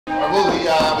Willie, we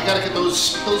got to get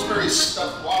those Pillsbury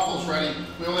Stuffed Waffles ready.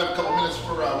 We only have a couple minutes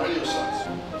for radio slots.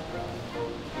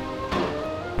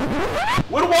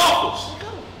 Where the waffles?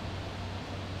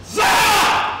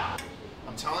 Zah!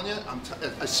 I'm telling you,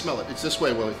 I smell it. It's this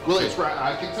way, Willie. Willie, it's right.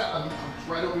 I can tell. It's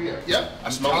right over here. Yep.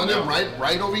 I'm telling you,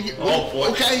 right over here. Oh boy.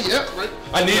 Okay. Yep. Right.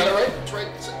 I need it. Right. It's right.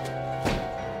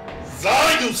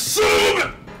 Zah, you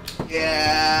son!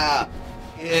 Yeah.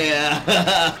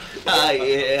 Yeah.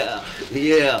 Yeah.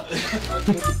 Yeah.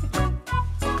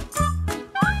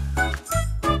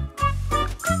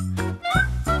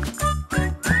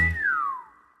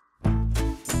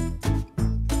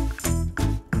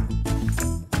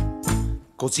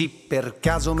 Così per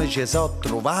caso me ci so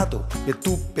trovato e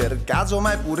tu per caso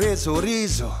m'hai pure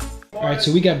sorriso. All right,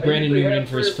 so we got Brandon Newman in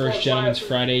for his first Gentleman's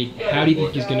Friday. How do you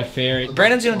think he's going to fare?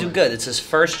 Brandon's going to do good. It's his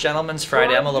first Gentleman's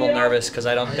Friday. I'm a little nervous because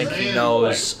I don't think he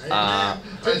knows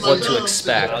what to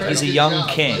expect. He's a young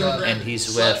king, and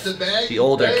he's with the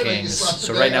older kings.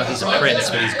 So right now he's a prince,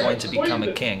 but he's going to become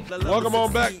a king. Welcome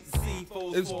on back.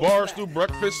 It's Barstool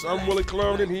Breakfast. I'm Willie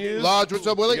Cologne, and he is. Lodge, what's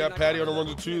up, Willie? We got Patty on the ones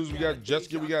and twos. We got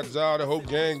Jessica. We got Zah, the whole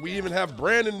gang. We even have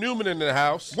Brandon Newman in the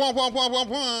house.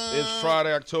 It's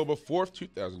Friday, October 4th,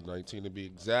 2019 to be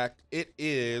exact. It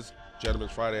is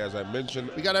Gentleman's Friday, as I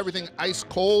mentioned. We got everything ice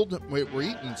cold. We're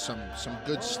eating some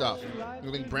good stuff.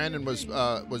 I think Brandon was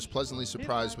pleasantly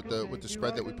surprised with the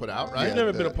spread that we put out. Right? You've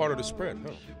never been a part of the spread,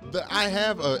 huh? I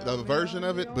have a version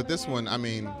of it, but this one, I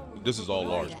mean, this is all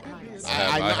large.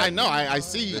 I know. I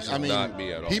see. This I mean, is not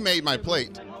me at all. He made my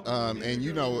plate, and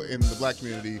you know, in the black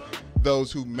community,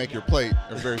 those who make your plate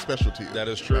are very special to you. That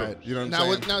is true. Right? You know what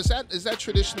I'm saying? Now is that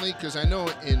traditionally? Because I know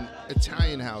in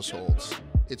Italian households,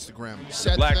 it's the grandma.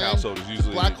 The black household is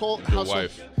usually black your household.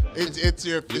 wife. It's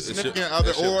your significant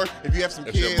other, it's your- or if you have some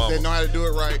it's your kids mama. that know how to do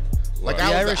it right. Like The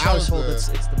Irish household, it's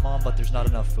the mom, but there's not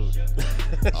enough food.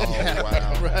 Oh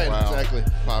wow! Right, wow. exactly.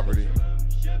 Poverty.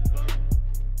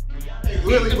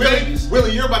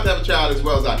 Willie, you're about to have a child as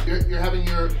well as I. You're having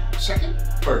your second?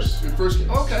 First. Your first?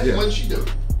 Okay. Yeah. When did she do?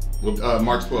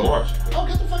 March 12th. March. Oh,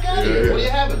 get the fuck out of Yeah, here. yeah. What are you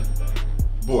having?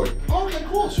 Boy. Okay,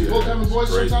 cool. So you're both having boys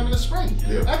Crazy. sometime in the spring.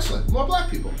 Yeah. Excellent. More black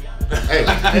people. Hey,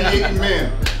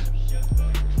 man.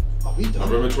 Oh, we done.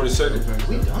 November 22nd.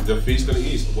 We done. The Feast of the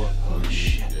East. What? Oh,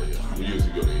 shit. Yeah. We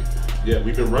usually go to East. Yeah,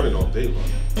 we've been running all day long.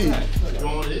 You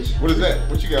know what it is? What is that?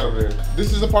 What you got over there?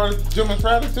 This is a part of Gentleman's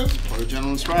Friday too? Part of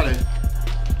Gentleman's Friday.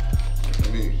 I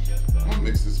mean, I'm gonna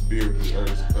mix this beer with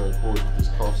porridge with this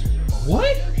coffee.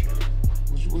 What?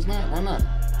 What's not? Why not?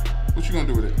 What you gonna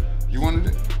do with it? You wanted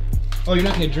it? Oh, you're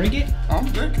not going to drink it?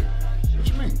 I'm drinking. What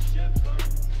you mean?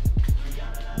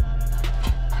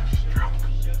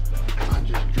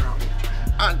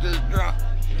 I'm just drunk.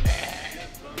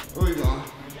 Where you going?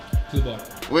 To the bar.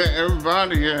 Where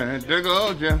everybody at? There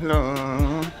goes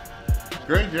Jello.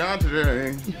 Great job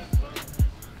today.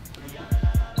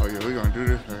 Oh yeah, we're gonna do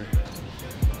this right.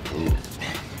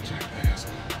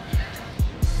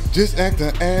 Just act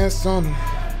the ass on him.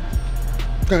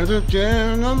 Cause a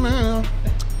gentleman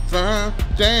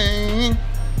Friday.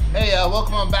 Hey,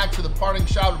 welcome on back to the parting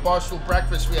shot of Barstool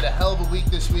Breakfast. We had a hell of a week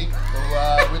this week.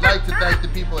 So, we'd like to thank the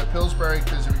people at Pillsbury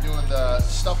because they were doing the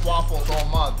stuffed waffles all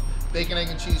month. Bacon, egg,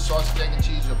 and cheese, sausage, egg, and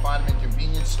cheese. You'll find them in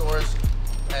convenience stores.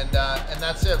 And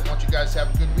that's it. I want you guys to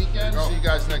have a good weekend. See you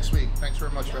guys next week. Thanks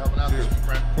very much for helping out this week,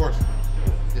 Brent. Of course.